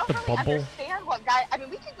don't the really Bumble? understand what guy. I mean,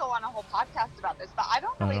 we could go on a whole podcast about this, but I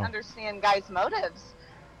don't really understand guys' motives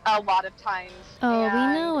a lot of times. Oh, and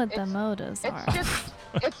we know what the motives are. It's just,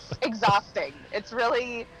 it's exhausting. It's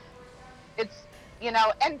really,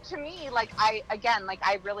 and to me,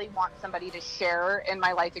 I really want somebody to share in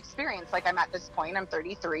my life experience. Like, I'm at this point, I'm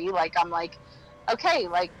 33. Like, I'm like, okay,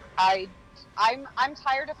 like I'm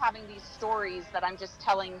tired of having these stories that I'm just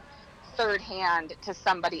telling third hand to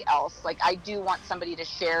somebody else. Like, I do want somebody to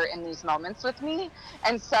share in these moments with me.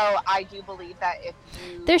 And so I do believe that if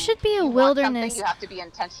there should be a wilderness. You have to be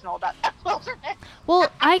intentional about that wilderness.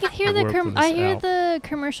 Well, I can hear the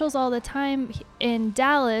commercials all the time in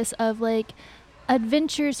Dallas of like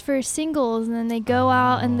adventures for singles, and then they go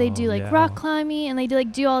out and they do like rock climbing, and they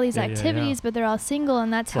do all these activities, but they're all single,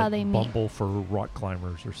 and that's how they meet. Bumble for rock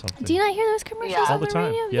climbers or something. Do you not hear those commercials all on the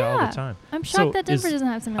time? radio? Yeah, all the time. I'm shocked that Denver doesn't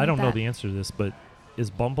have something like that. I don't know the answer to this, but is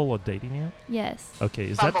Bumble a dating app? Yes. Okay,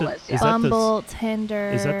 is Bumble that the is, Bumble, Tinder?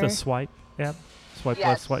 Is that the swipe app? Swipe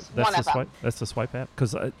left, swipe. That's the swipe. That's the swipe app.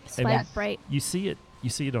 Because Swipe right. You see it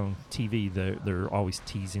on TV. They're always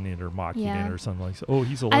teasing it or mocking it or something like that. Oh,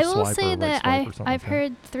 he's a left swiper. I will say that I've like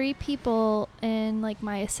heard 3 people in like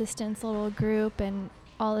my assistant's little group and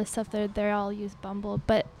all this stuff that they all use Bumble,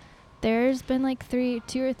 but there's been like 2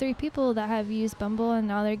 or 3 people that have used Bumble, and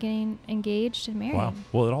now they're getting engaged and married. Wow.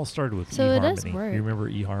 Well, it all started with so eHarmony. It does work. You remember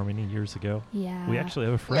eHarmony years ago? Yeah. We actually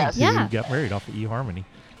have a friend who got married off of eHarmony.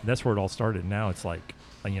 And that's where it all started. Now it's like,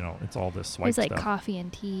 it's all this swipe stuff. It's like coffee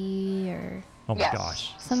and tea or... Oh my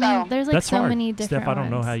gosh. There's like so many different Steph, I don't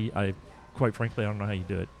know ones. how quite frankly, I don't know how you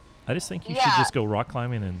do it. I just think you should just go rock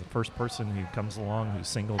climbing, and the first person who comes along who's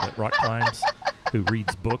single that rock climbs, who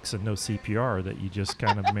reads books and knows CPR, that you just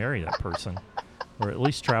kind of marry that person, or at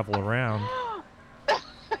least travel around.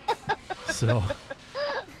 So,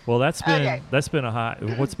 well, that's been a high.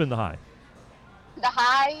 What's been the high? The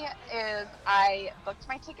high is I booked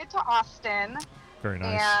my ticket to Austin. Very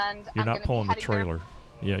nice. And you're not pulling the trailer.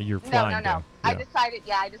 Yeah, you're flying. No. Down. I decided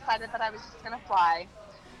that I was just going to fly.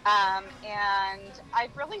 And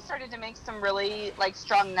I've really started to make some really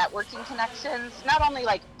strong networking connections, not only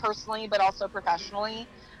personally, but also professionally,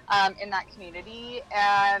 in that community.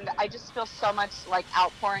 And I just feel so much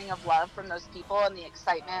outpouring of love from those people, and the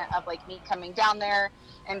excitement of me coming down there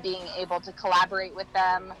and being able to collaborate with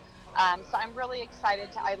them. So I'm really excited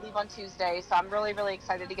I leave on Tuesday, so I'm really, really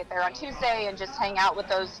excited to get there on Tuesday and just hang out with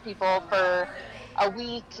those people for a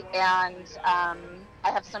week. And I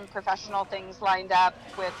have some professional things lined up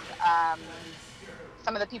with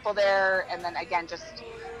some of the people there, and then again, just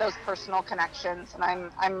those personal connections.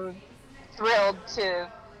 And I'm thrilled to,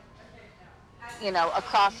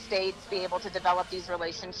 across states, be able to develop these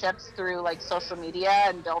relationships through social media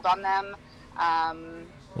and build on them.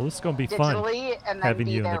 Well, this is going to be fun, and having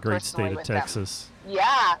you in the great state of Texas. Them.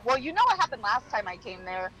 Yeah. Well, what happened last time I came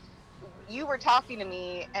there? You were talking to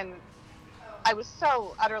me, and I was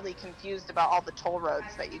so utterly confused about all the toll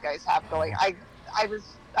roads that you guys have going. I was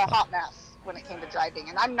a hot mess when it came to driving,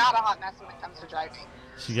 and I'm not a hot mess when it comes to driving.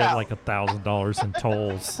 She got $1,000 in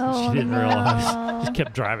tolls. Oh, she didn't realize. She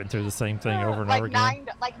kept driving through the same thing over and over again.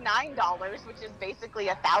 $9, which is basically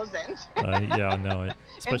 $1,000. Yeah, I know it.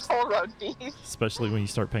 In toll road fees. Especially when you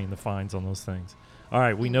start paying the fines on those things. All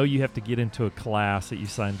right, we know you have to get into a class that you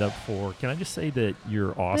signed up for. Can I just say that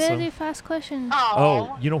you're awesome? We gotta do fast questions.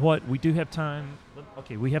 Oh, you know what? We do have time.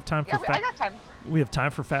 Okay, we have time for I got time. We have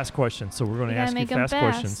time for fast questions, so we're going to ask you fast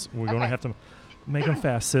questions. We're going to have to make them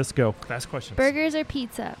fast, sis. Go. Fast questions. Burgers or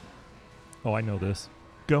pizza? Oh, I know this.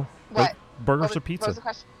 Go. What? Burgers or pizza? What was the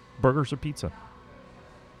question? Burgers or pizza?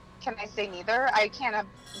 Can I say neither? I can't have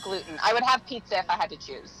gluten. I would have pizza if I had to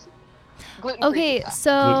choose. Gluten-free pizza.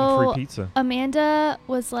 So gluten-free pizza. Amanda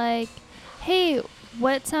was like, "Hey,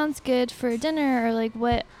 what sounds good for dinner?" Or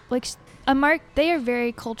what? Mark, they are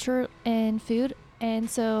very cultured in food, and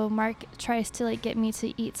so Mark tries to get me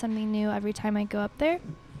to eat something new every time I go up there.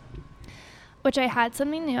 Which I had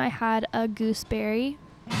something new. I had a gooseberry,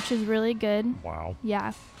 which is really good. Wow.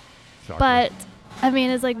 Yeah. Shocker. But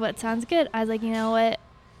Amanda's like, "What sounds good?" I was like, "You know what?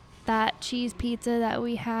 That cheese pizza that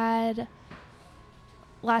we had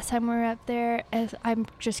last time we were up there, I'm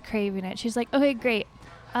just craving it." She's like, "Okay, great.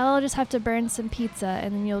 I'll just have to burn some pizza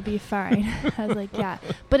and then you'll be fine. I was like, yeah.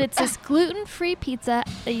 But it's this gluten-free pizza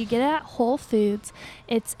that you get at Whole Foods.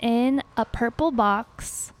 It's in a purple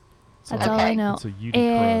box. So That's all I know. It's a UD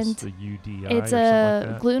And crust, a UDI, it's or something like a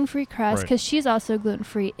that. gluten-free crust Right. because she's also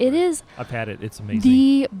gluten-free. It is I've had it. It's amazing.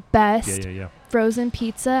 the best yeah. frozen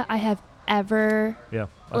pizza I have ever. Yeah,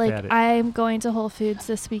 I've had it. I'm going to Whole Foods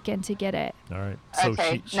this weekend to get it. All right. So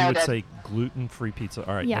Okay, she would noted. say gluten-free pizza.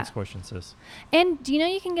 All right, Yeah. next question, sis. And do you know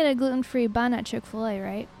you can get a gluten-free bun at Chick-fil-A,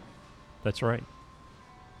 right? That's right.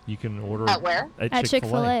 You can order At where? At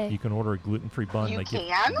Chick-fil-A. You can order a gluten-free bun. You They give-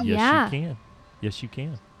 can? Yes, Yeah. you can. Yes, you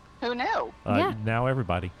can. Who knew? Yeah. Now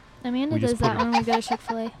everybody. Amanda We just does that put it- when we go to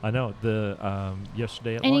Chick-fil-A. I know. The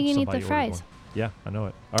yesterday at And you lunch can eat the somebody ordered fries. one. Yeah, I know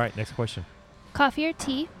it. All right, next question. Coffee or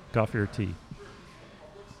tea? Coffee or tea?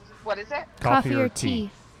 What is it? Coffee or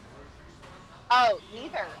tea? Oh,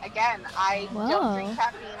 neither. Again, I Whoa. don't drink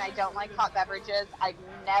caffeine. I don't like hot beverages. I've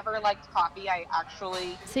never liked coffee. I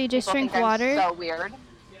actually. So you just people drink think water? I'm so weird.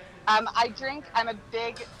 I'm a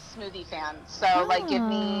big smoothie fan. So, like, give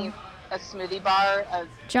me a smoothie bar.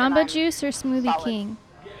 Jamba I'm Juice or Smoothie solid. King?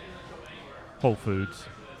 Whole Foods.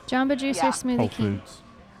 Jamba Juice Yeah. or Smoothie Whole King? Foods.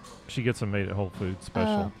 She gets them made at Whole Foods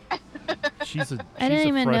special. She's a. I didn't she's a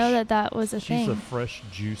even fresh, know that was a She's a thing. fresh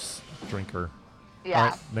juice drinker. Yeah. All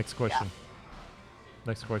right, next question.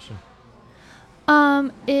 Next question.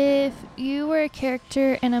 If you were a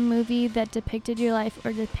character in a movie that depicted your life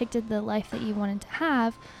or depicted the life that you wanted to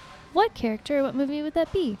have, what character or what movie would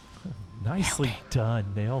that be? Nicely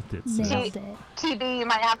done. Nailed it. sis. Nailed it. TB, you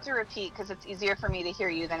might have to repeat because it's easier for me to hear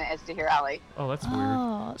you than it is to hear Allie. Oh, that's weird.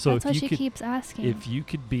 Oh, So that's if why you she could- keeps asking. If you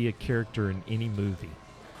could be a character in any movie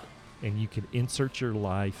and you could insert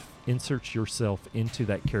yourself into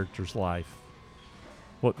that character's life,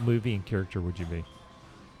 what movie and character would you be?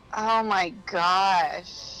 Oh my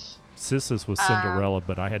gosh. Sis's was Cinderella,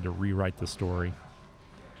 but I had to rewrite the story.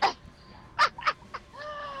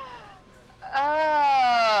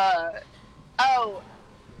 Oh,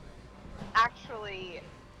 actually,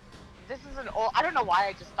 this is an old. I don't know why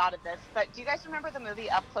I just thought of this, but do you guys remember the movie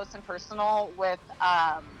Up Close and Personal with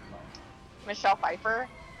Michelle Pfeiffer?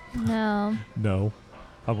 no. No.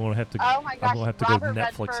 I'm gonna have to. Oh my gosh, I'm gonna have to Robert go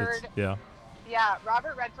Netflix it. Redford. Yeah. Yeah,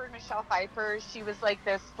 Robert Redford, Michelle Pfeiffer. She was like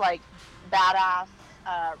this badass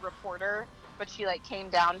reporter, but she like came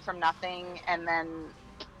down from nothing, and then,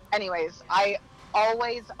 anyways, I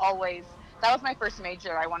always that was my first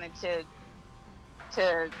major. I wanted to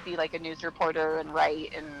be like a news reporter and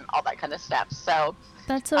write and all that kind of stuff. So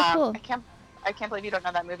That's so cool. I can't believe you don't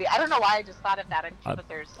know that movie. I don't know why I just thought of that. I'm sure that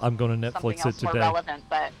there's I'm gonna something Netflix it else more today. relevant,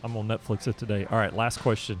 but I'm gonna Netflix it today. All right, last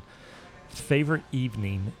question. Favorite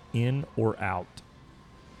evening, in or out?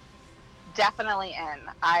 definitely in.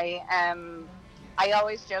 I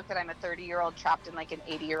always joke that I'm a 30-year-old trapped in like an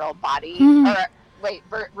 80-year-old body. Mhm. Or wait,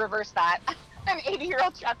 reverse that. An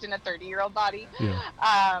 80-year-old trapped in a 30-year-old body. Yeah.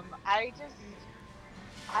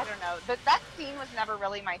 I don't know. That scene was never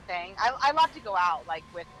really my thing. I love to go out like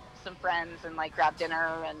with some friends and like grab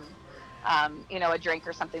dinner and a drink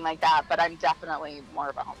or something like that. But I'm definitely more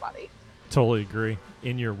of a homebody. Totally agree.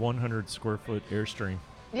 In your 100 square foot Airstream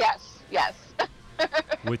Yes.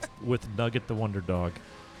 with Nugget the Wonder Dog.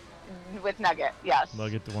 With Nugget, yes.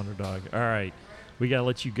 Nugget the Wonder Dog. All right. We got to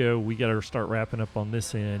let you go. We got to start wrapping up on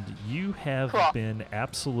this end. You have Cool. been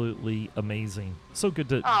absolutely amazing. So good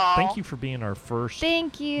to Aw. thank you for being our first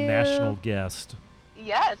Thank you. national guest.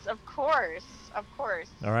 Yes, of course.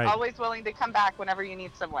 All right. Always willing to come back whenever you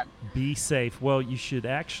need someone. Be safe. Well, you should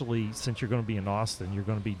actually, since you're going to be in Austin, you're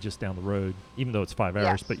going to be just down the road, even though it's 5 hours,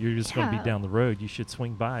 Yes. but you're just going to be Yeah. down the road. You should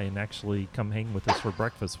swing by and actually come hang with us for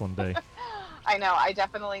breakfast one day. I know. I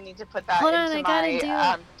definitely need to put that Hold on, into I gotta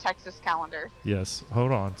my do it. Texas calendar. Yes.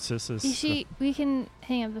 Hold on. Sis is. We can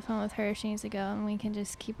hang up the phone with her if she needs to go, and we can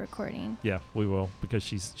just keep recording. Yeah, we will, because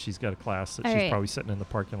she's got a class that All she's right. probably sitting in the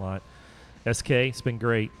parking lot. SK, it's been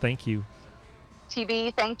great. Thank you.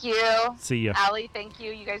 TB, thank you. See ya. Allie, thank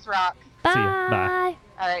you. You guys rock. Bye. See ya. Bye.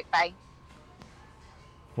 All right, bye.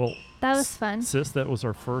 Well, That was fun. sis, that was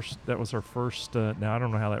our first. Now I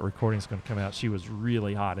don't know how that recording's going to come out. She was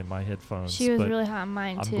really hot in my headphones. She was but really hot on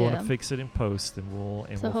mine I'm too. going to fix it in post, and we'll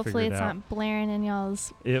so hopefully figure it it's out. not blaring in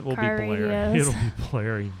y'all's. It will be car blaring. radios. It'll be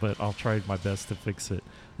blaring, but I'll try my best to fix it.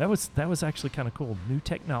 That was actually kind of cool. New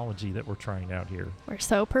technology that we're trying out here. We're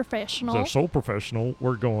so professional. They're so professional.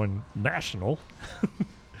 We're going national.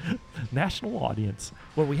 National audience.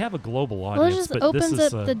 Well, we have a global Well, it audience, just but opens this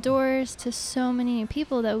is up the doors to so many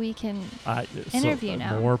people that we can interview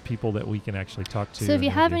now. More people that we can actually talk to. So if and you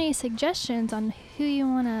have interview. any suggestions on who you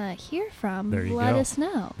want to hear from, There you let go. us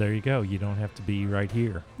know. There you go. You don't have to be right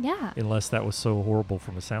here, Yeah. unless that was so horrible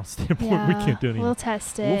from a sound standpoint. Yeah. We can't do anything. We'll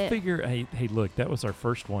test it. We'll figure. Hey, look, that was our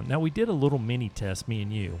first one. Now we did a little mini test, me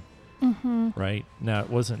and you. Mm-hmm. Right? Now, it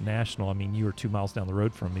wasn't national. I mean, you were 2 miles down the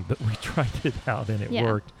road from me, but we tried it out and it Yeah.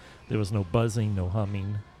 worked. There was no buzzing, no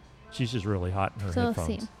humming. She's just really hot in her So we'll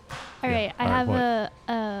headphones. see. All Yeah. right. I All right, have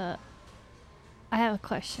what? I have a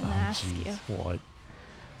question to ask jeez, you. What?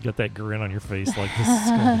 You got that grin on your face like this is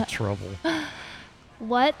going to be trouble.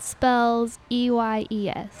 What spells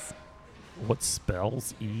EYES? What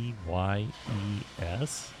spells EYES?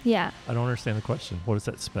 Yeah. I don't understand the question. What does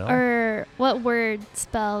that spell? Or what word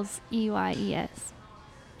spells EYES?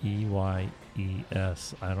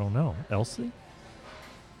 EYES. I don't know. Elsie?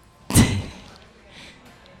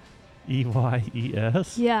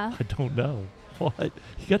 EYES? Yeah. I don't know. What?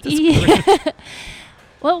 You got this E- grin.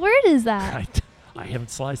 What word is that? I haven't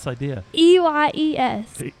sliced idea.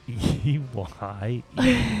 EYES.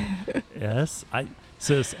 EYES?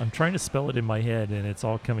 Sis, I'm trying to spell it in my head, and it's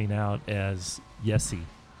all coming out as Yesy.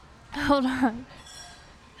 Hold on.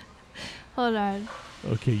 Hold on.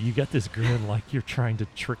 Okay, you got this grin like you're trying to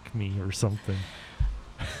trick me or something.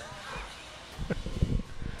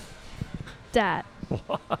 Dad.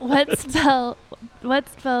 What spells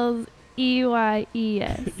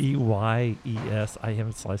EYES? EYES. I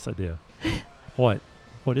haven't sliced idea. What?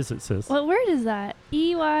 What is it, sis? What word is that?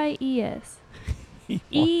 EYES.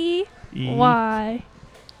 EYES.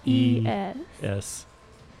 EYES.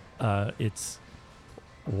 It's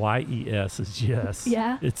YES is yes.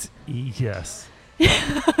 Yeah. It's EYES.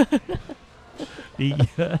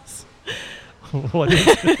 EYES. What is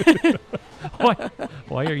it?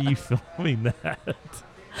 Why are you filming that?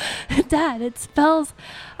 Dad, it spells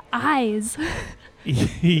eyes.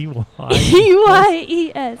 EYES.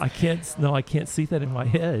 EYES. I can't see that in my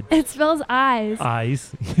head. It spells eyes.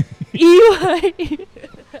 Eyes. EY.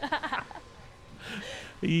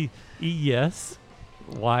 Yes.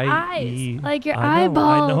 Eyes. Like your I know,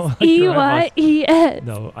 eyeballs. like your eyeballs. EYES.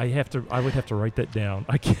 No, I would have to write that down.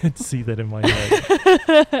 I can't see that in my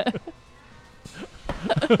head.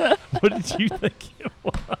 What did you think it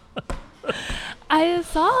was? I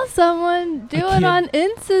saw someone do it on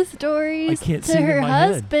Insta stories I can't to see it in her my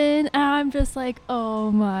head. husband, and I'm just like,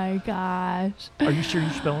 oh my gosh. Are you sure you're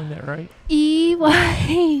spelling that right?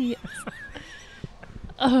 EY.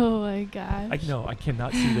 Oh my gosh. I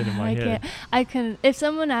cannot see that in my head. I couldn't. If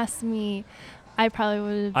someone asked me, I probably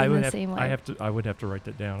would have been the same way. I would have to write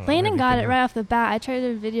that down. Landon got it right off the bat. I tried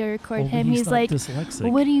to video record him. He's He's not like,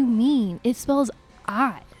 dyslexic. what do you mean? It spells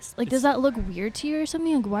eyes. Like, does that look weird to you or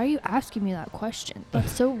something? Like, why are you asking me that question?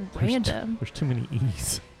 That's so random. There's too many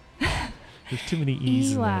E's. There's too many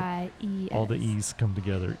E's in that. EYES. All the E's come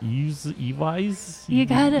together. E's, EYs? You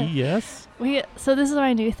gotta- ES? So this is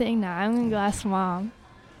my new thing now. I'm gonna go ask Mom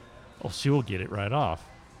Oh, she will get it right off.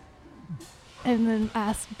 and then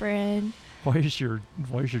ask Bryn Why is your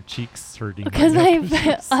cheeks hurting? right because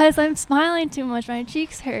now? as I'm smiling too much, my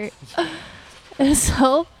cheeks hurt. It's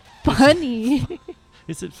so funny.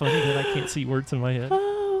 Is it funny that I can't see words in my head?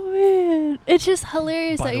 Oh man, it's just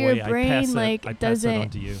hilarious By that the your way, I brain pass that on doesn't.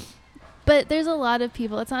 to you. But there's a lot of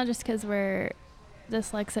people. It's not just because we're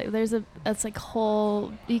dyslexic. It's like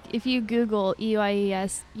whole. If you Google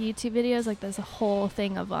EYES YouTube videos, like there's a whole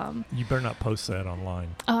thing of You better not post that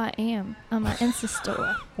online. Oh, I am on my Insta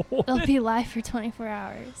store. It'll be live for 24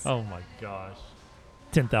 hours. Oh my gosh.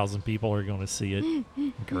 10,000 people are going to see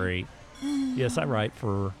it. Great. Yes, I write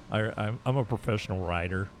I'm a professional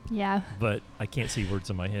writer, Yeah. but I can't see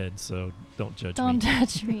words in my head, so don't judge Don't me.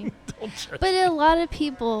 judge me. Don't judge But me. a lot of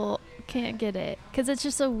people can't get it because it's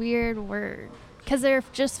just a weird word. Because they're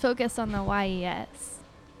just focused on the YES.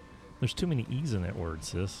 There's too many E's in that word,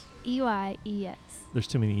 sis. EYES. There's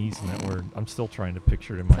too many E's in that word. I'm still trying to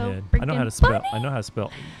picture it in my So head. I know how to freaking spell. funny. I know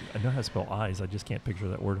how to spell eyes. I just can't picture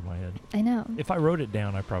that word in my head. I know. If I wrote it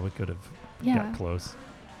down, I probably could have Yeah. got close.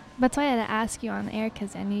 That's why I had to ask you on the air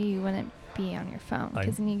because I knew you wouldn't be on your phone. I-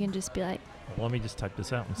 Because then you can just be like, Well, let me just type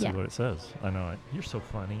this out and see Yeah. what it says. I know it. You're so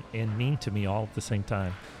funny and mean to me all at the same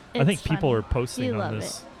time. I it's think people funny. are posting You on love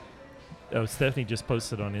this. Oh, Stephanie just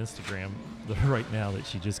posted on Instagram right now that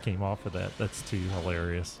she just came off of that. That's too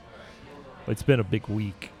hilarious. It's been a big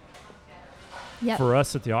week. Yep. For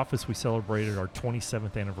us at the office, we celebrated our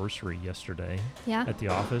 27th anniversary yesterday Yeah. at the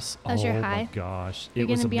office. How's oh your my high? gosh. You're it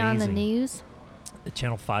was going to be amazing. on the news? The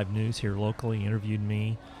Channel 5 News here locally interviewed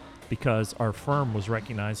me. because our firm was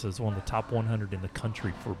recognized as one of the top 100 in the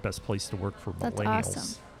country for best place to work for That's millennials.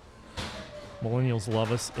 awesome. Millennials love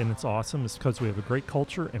us, and it's awesome. It's because we have a great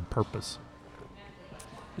culture and purpose.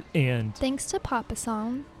 And Thanks to Papa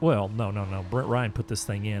Song. well, no. Brent Ryan put this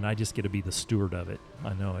thing in. I just get to be the steward of it.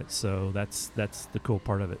 I know it. So that's the cool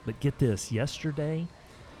part of it. But get this, yesterday,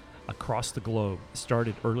 across the globe, it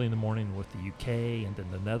started early in the morning with the UK and then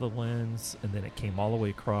the Netherlands, and then it came all the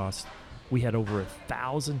way across. We had over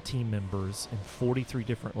 1,000 team members in 43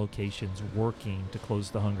 different locations working to close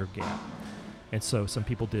the hunger gap. And so some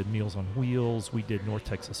people did Meals on Wheels. We did North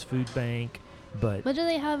Texas Food Bank, but What do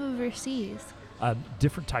they have overseas?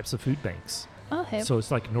 different types of food banks. Okay. So it's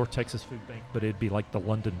like North Texas Food Bank, but it'd be like the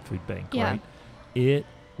London Food Bank, Yeah. right? It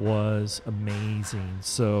was amazing.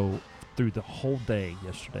 So through the whole day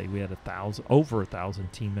yesterday, we had over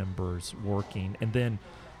 1,000 team members working, and then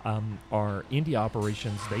our India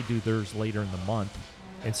operations, they do theirs later in the month,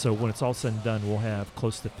 and so when it's all said and done, we'll have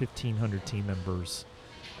close to 1,500 team members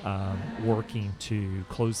working to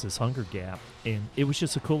close this hunger gap, and it was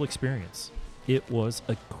just a cool experience. It was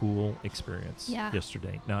a cool experience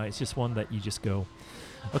yesterday. Now, it's just one that you just go,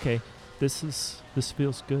 okay, this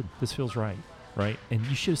feels good. This feels right? And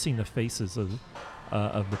you should have seen the faces of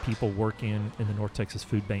the people working in the North Texas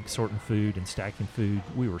Food Bank, sorting food and stacking food.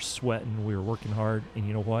 We were sweating. We were working hard. And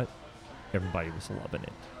you know what? Everybody was loving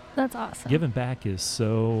it. That's awesome. Giving back is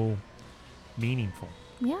so meaningful.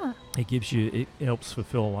 Yeah. It helps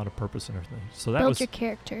fulfill a lot of purpose and everything. So that Build was your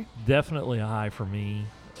character. definitely a high for me.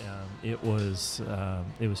 It was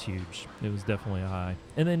huge. It was definitely a high.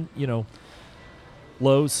 And then,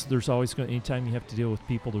 lows, there's always going to, anytime you have to deal with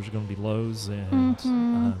people, there's going to be lows, and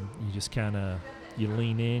you just kind of, you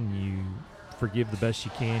lean in, you forgive the best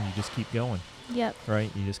you can, you just keep going, Yep. right?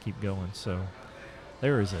 You just keep going. So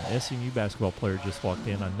there is an SMU basketball player just walked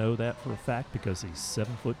in. I know that for a fact because he's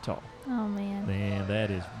 7 foot tall. Oh, man. Man, that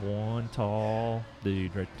is one tall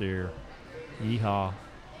dude right there. Yeehaw.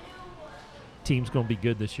 Team's going to be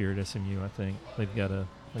good this year at SMU, I think. They've got a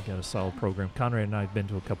solid program. Conrad and I have been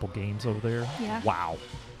to a couple games over there. Yeah. Wow.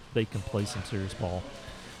 They can play some serious ball.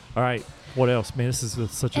 All right. What else? Man, this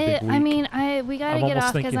is such a big week. I mean, we got to I'm get almost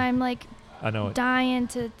off because thinking- I'm like I know it. dying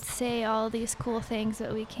to say all these cool things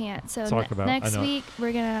that we can't. So Talk about- I next know it. week,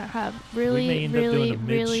 we're going to have may really, end up doing really, a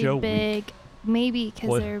really mid-show big, maybe because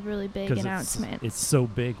What? they're really big 'Cause announcements. It's so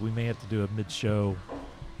big. We may have to do a mid-show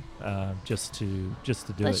just to do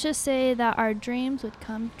Let's it. just say that our dreams would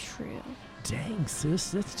come true. Dang,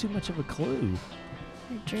 sis, that's too much of a clue.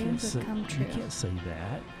 Our dreams would come true. You can't say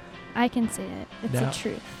that. I can say it. It's Now- the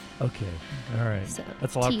truth. Okay. All right. So,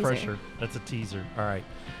 That's a lot teaser. of pressure. That's a teaser. All right.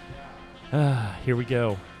 Here we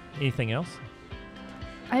go. Anything else?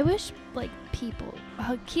 I wish people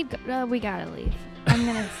we gotta leave.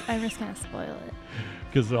 I'm just gonna spoil it.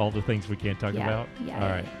 Because all the things we can't talk Yeah, about? yeah, All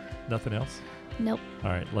yeah, right. Nothing else? Nope.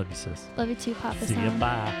 All right. Love you, sis. Love you too, Papa See ya. Sam.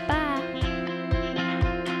 Bye. Bye.